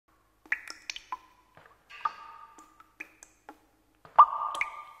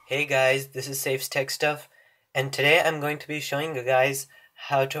Hey guys, this is Safe's Tech Stuff, and today I'm going to be showing you guys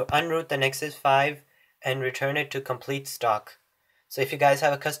how to unroot the Nexus 5 and return it to complete stock. So if you guys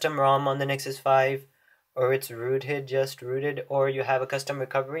have a custom ROM on the Nexus 5, or it's just rooted, or you have a custom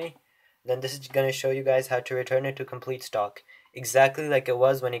recovery, then this is going to show you guys how to return it to complete stock, exactly like it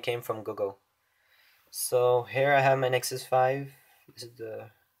was when it came from Google. So here I have my Nexus 5. This is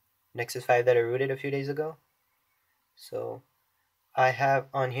the Nexus 5 that I rooted a few days ago. So I have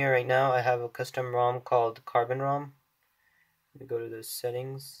on here right now, I have a custom ROM called Carbon ROM. Let me go to the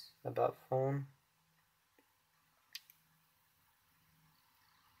settings, about phone.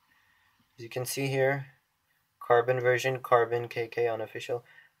 As you can see here, Carbon version, Carbon KK unofficial.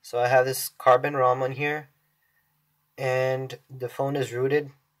 So I have this Carbon ROM on here, and the phone is rooted.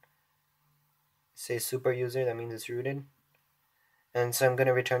 It says super user, that means it's rooted. And so I'm going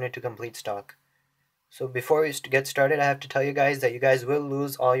to return it to complete stock. So before we get started, I have to tell you guys that you guys will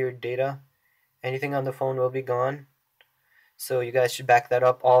lose all your data. Anything on the phone will be gone. So you guys should back that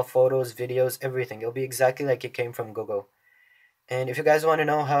up. All photos, videos, everything. It'll be exactly like it came from Google. And if you guys want to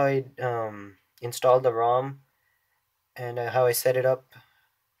know how I installed the ROM and how I set it up,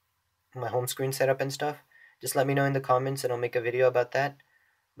 my home screen setup and stuff, just let me know in the comments and I'll make a video about that.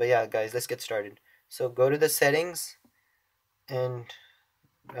 But yeah, guys, let's get started. So go to the settings, and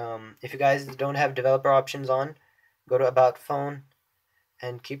if you guys don't have developer options on, go to About Phone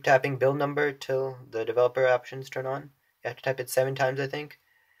and keep tapping build number till the developer options turn on. You have to type it 7 times, I think,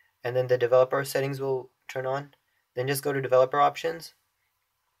 and then the developer settings will turn on. Then just go to developer options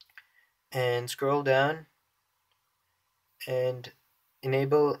and scroll down and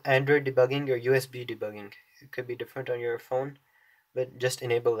enable Android debugging or USB debugging. It could be different on your phone, but just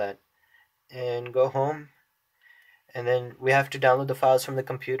enable that and go home. And then we have to download the files from the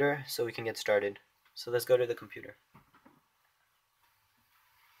computer so we can get started. So let's go to the computer.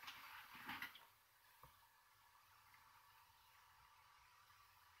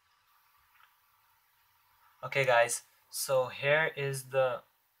 Okay guys, so here is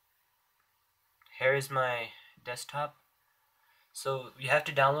my desktop. So you have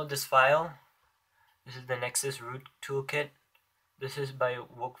to download this file. This is the Nexus root toolkit. This is by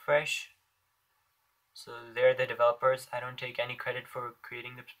Wokefresh. So they're the developers. I don't take any credit for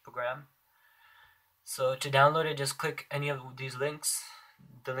creating this program. So to download it, just click any of these links.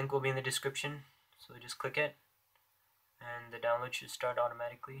 The link will be in the description. So just click it and the download should start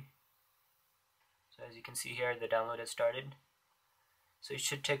automatically. So as you can see here, the download has started. So it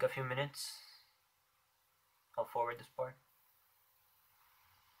should take a few minutes. I'll forward this part.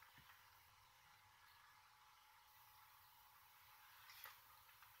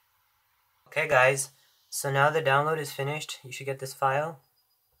 Okay guys, so now the download is finished. You should get this file.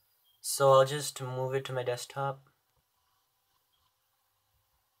 So I'll just move it to my desktop.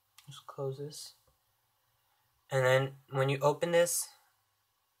 Just close this. And then when you open this,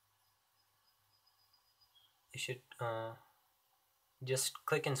 you should just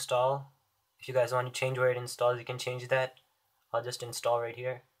click install. If you guys want to change where it installs, you can change that. I'll just install right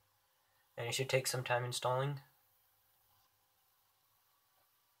here. And it should take some time installing.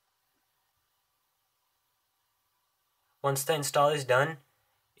 Once the install is done,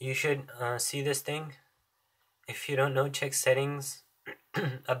 you should see this thing. If you don't know, check settings,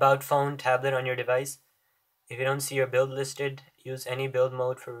 about phone, tablet on your device. If you don't see your build listed, use any build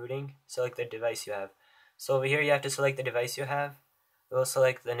mode for rooting. Select the device you have. So over here you have to select the device you have. We'll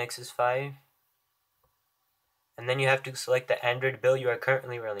select the Nexus 5. And then you have to select the Android build you are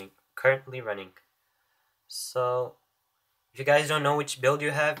currently running. So if you guys don't know which build you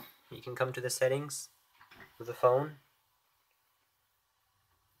have, you can come to the settings of the phone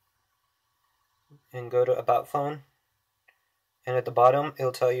and go to About Phone, and at the bottom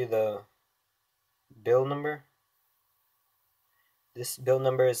it'll tell you the build number. This build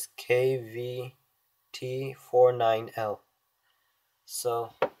number is KVT49L.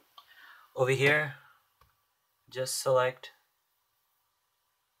 So over here, just select,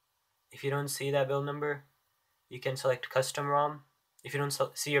 if you don't see that build number, you can select custom ROM. If you don't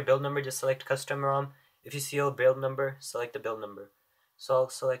see your build number, just select custom ROM. If you see your build number, select the build number. So I'll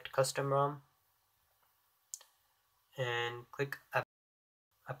select custom ROM and click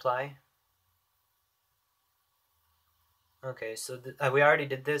apply. Okay, so we already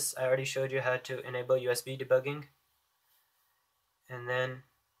did this. I already showed you how to enable USB debugging. And then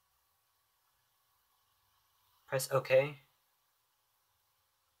press OK.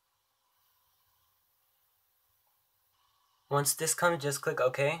 Once this comes, just click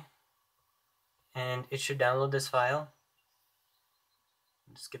OK. And it should download this file.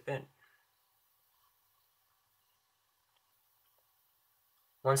 Skip it.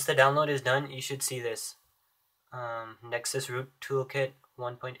 Once the download is done, you should see this Nexus root toolkit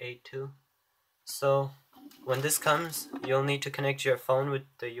 1.82. So when this comes, you'll need to connect your phone with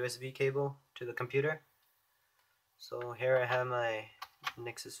the USB cable to the computer. So here I have my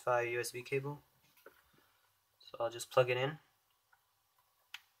Nexus 5 USB cable. So I'll just plug it in.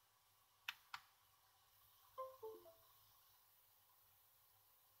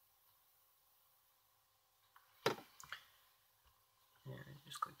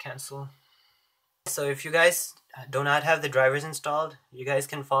 Just click cancel. So if you guys do not have the drivers installed, you guys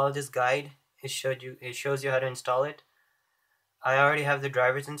can follow this guide. It shows you how to install it. I already have the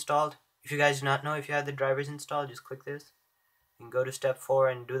drivers installed. If you guys do not know if you have the drivers installed, just click this and go to step 4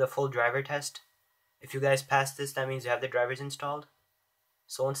 and do the full driver test. If you guys pass this, that means you have the drivers installed.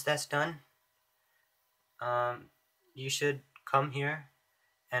 So once that's done, you should come here,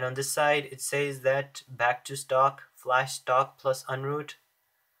 and on this side it says that back to stock, flash stock plus unroot.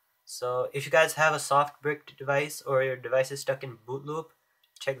 So if you guys have a soft brick device or your device is stuck in boot loop,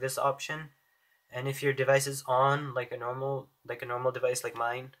 check this option. And if your device is on, like a normal device like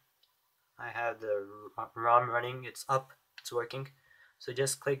mine, I have the ROM running, it's up, it's working. So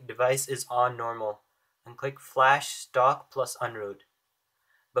just click device is on normal and click flash stock plus unroot.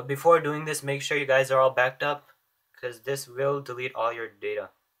 But before doing this, make sure you guys are all backed up, because this will delete all your data.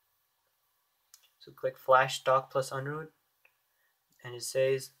 So click flash stock plus unroot, and it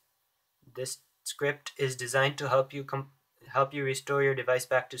says this script is designed to help you restore your device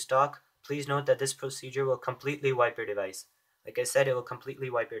back to stock. Please note that this procedure will completely wipe your device. Like I said, it will completely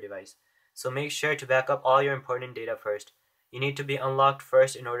wipe your device. So make sure to back up all your important data first. You need to be unlocked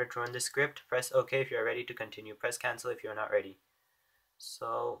first in order to run the script. Press OK if you are ready to continue. Press cancel if you are not ready.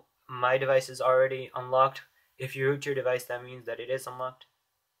 So my device is already unlocked. If you root your device, that means that it is unlocked.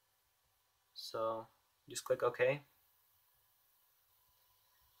 So just click OK.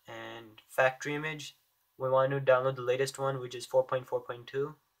 And factory image, we want to download the latest one, which is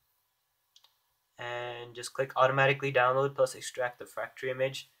 4.4.2. And just click automatically download plus extract the factory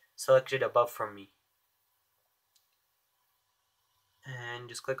image selected above from me. And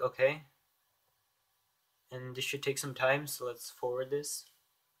just click OK. And this should take some time, so let's forward this.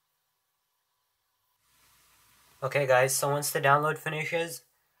 Okay guys, so once the download finishes,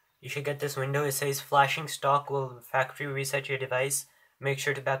 you should get this window. It says flashing stock will factory reset your device. Make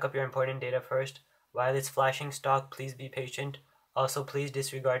sure to back up your important data first. While it's flashing stock, please be patient. Also, please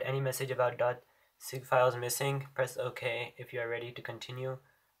disregard any message about .sig files missing. Press OK if you are ready to continue.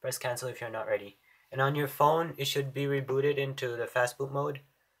 Press cancel if you're not ready. And on your phone, it should be rebooted into the Fastboot Mode.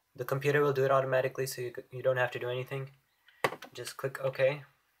 The computer will do it automatically, so you don't have to do anything. Just click OK.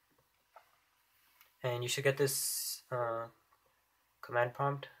 And you should get this command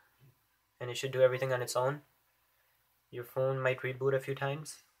prompt. And it should do everything on its own. Your phone might reboot a few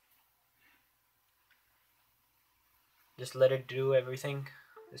times. Just let it do everything.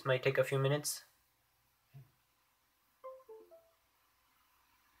 This might take a few minutes.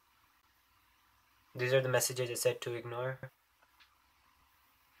 These are the messages it said to ignore.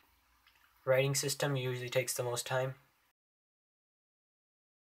 Writing system usually takes the most time.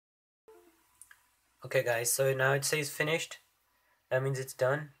 Okay guys, so now it says finished. That means it's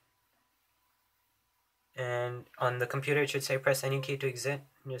done. And on the computer it should say press any key to exit.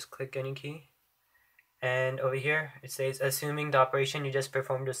 Just click any key. And over here it says assuming the operation you just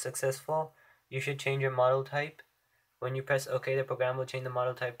performed was successful, you should change your model type. When you press OK, the program will change the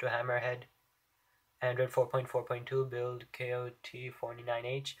model type to Hammerhead Android 4.4.2 build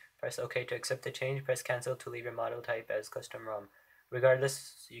KOT49H. Press OK to accept the change. Press cancel to leave your model type as custom ROM.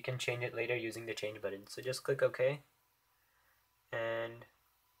 Regardless, you can change it later using the change button. So just click OK. And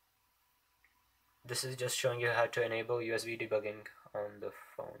this is just showing you how to enable USB debugging on the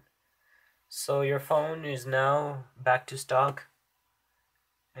phone. So your phone is now back to stock,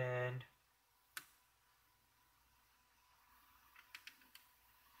 and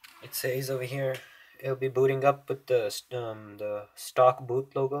it says over here it'll be booting up with the stock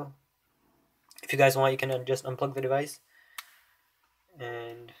boot logo. If you guys want, you can just unplug the device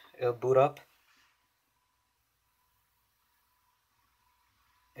and it'll boot up.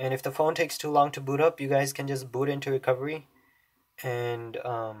 And if the phone takes too long to boot up, you guys can just boot into recovery and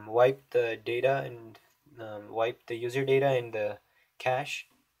wipe the data and wipe the user data in the cache,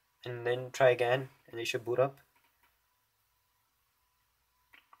 and then try again, and it should boot up.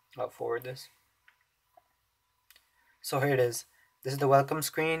 I'll forward this. So here it is. This is the welcome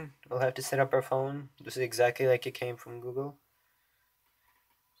screen. We'll have to set up our phone. This is exactly like it came from Google.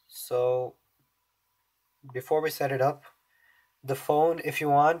 So before we set it up, the phone, if you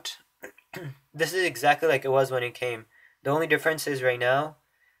want, this is exactly like it was when it came. The only difference is right now,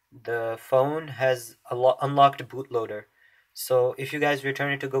 the phone has a unlocked bootloader. So if you guys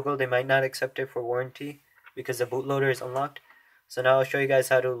return it to Google, they might not accept it for warranty because the bootloader is unlocked. So now I'll show you guys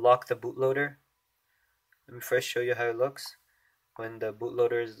how to lock the bootloader. Let me first show you how it looks when the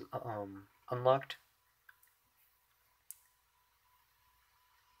bootloader is unlocked.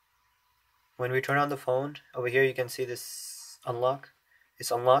 When we turn on the phone, over here you can see this unlock.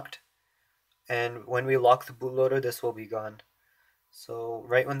 It's unlocked. And when we lock the bootloader, this will be gone. So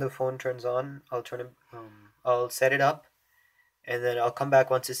right when the phone turns on, I'll set it up, and then I'll come back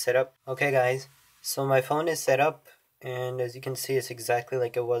once it's set up. Okay guys, so my phone is set up, and as you can see, it's exactly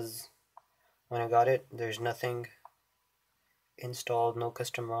like it was when I got it. There's nothing installed, no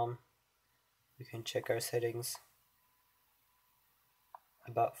custom ROM. We can check our settings.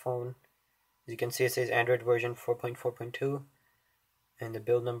 About phone. As you can see, it says Android version 4.4.2, and the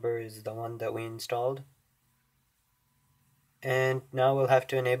build number is the one that we installed. And now we'll have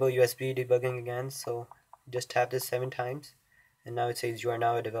to enable USB debugging again, so just tap this 7 times, and now it says you are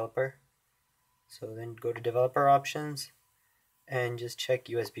now a developer. So then go to developer options and just check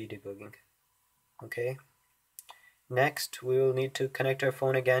USB debugging. Okay. Next, we will need to connect our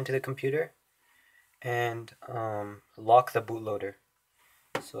phone again to the computer and lock the bootloader.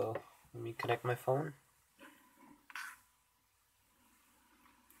 So let me connect my phone.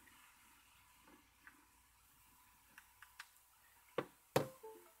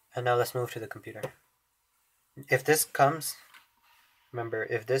 And now let's move to the computer. If this comes, remember,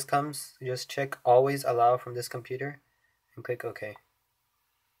 if this comes, just check always allow from this computer and click OK.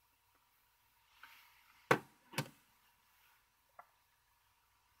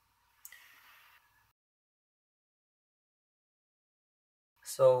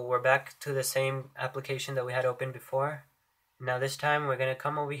 So we're back to the same application that we had open before. Now this time we're going to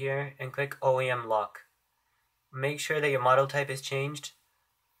come over here and click Oem Lock. Make sure that your model type is changed.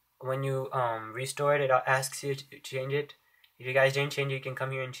 When you restore it, it asks you to change it. If you guys didn't change it, you can come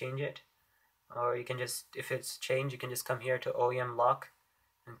here and change it. Or you can just, if it's changed, you can just come here to Oem Lock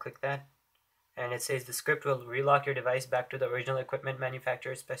and click that. And it says the script will relock your device back to the original equipment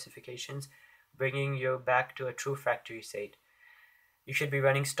manufacturer specifications, bringing you back to a true factory state. You should be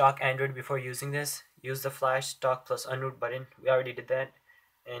running stock Android before using this. Use the flash, stock plus unroot button. We already did that.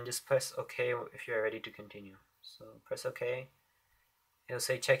 And just press OK if you're ready to continue. So press OK. It'll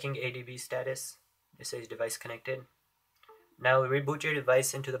say checking ADB status. It says device connected. Now reboot your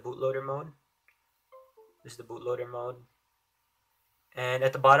device into the bootloader mode. This is the bootloader mode. And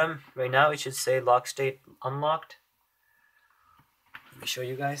at the bottom, right now, it should say lock state unlocked. Let me show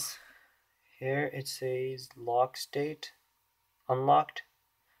you guys. Here it says lock state unlocked.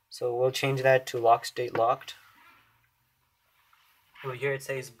 So we'll change that to lock state locked. Over here it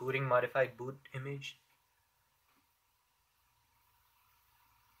says booting modified boot image.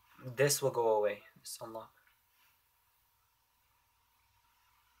 This will go away, this unlock.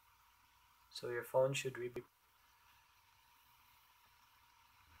 So your phone should reboot.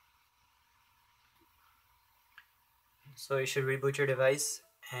 So you should reboot your device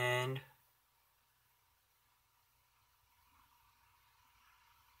and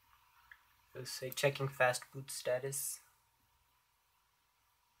it'll say checking Fastboot status.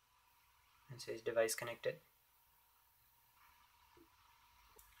 It says device connected.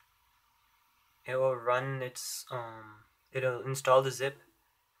 It will run its it'll install the zip,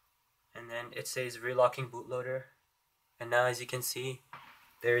 and then it says relocking bootloader. And now as you can see,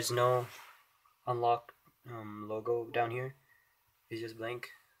 there is no unlock logo down here. It's just blank.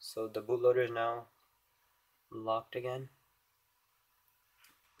 So the bootloader is now locked again.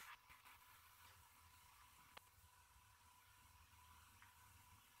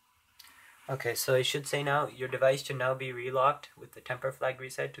 Okay, so it should say now your device should now be relocked with the temper flag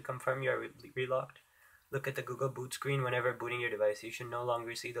reset. To confirm you are relocked, look at the Google boot screen whenever booting your device. You should no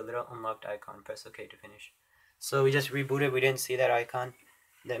longer see the little unlocked icon. Press OK to finish. So we just rebooted, we didn't see that icon.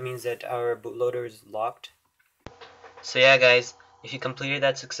 That means that our bootloader is locked. So yeah guys, if you completed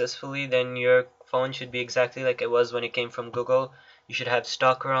that successfully, then your phone should be exactly like it was when it came from Google. You should have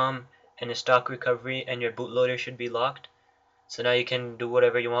stock ROM and a stock recovery, and your bootloader should be locked. So now you can do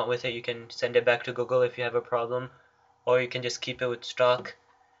whatever you want with it. You can send it back to Google if you have a problem, or you can just keep it with stock.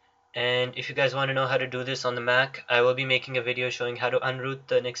 And if you guys want to know how to do this on the Mac, I will be making a video showing how to unroot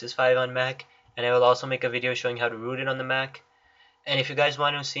the Nexus 5 on Mac, and I will also make a video showing how to root it on the Mac. And if you guys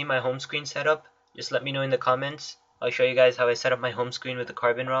want to see my home screen setup, just let me know in the comments. I'll show you guys how I set up my home screen with the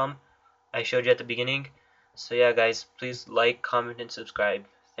Carbon ROM I showed you at the beginning. So yeah guys, please like, comment, and subscribe.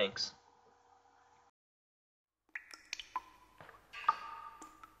 Thanks.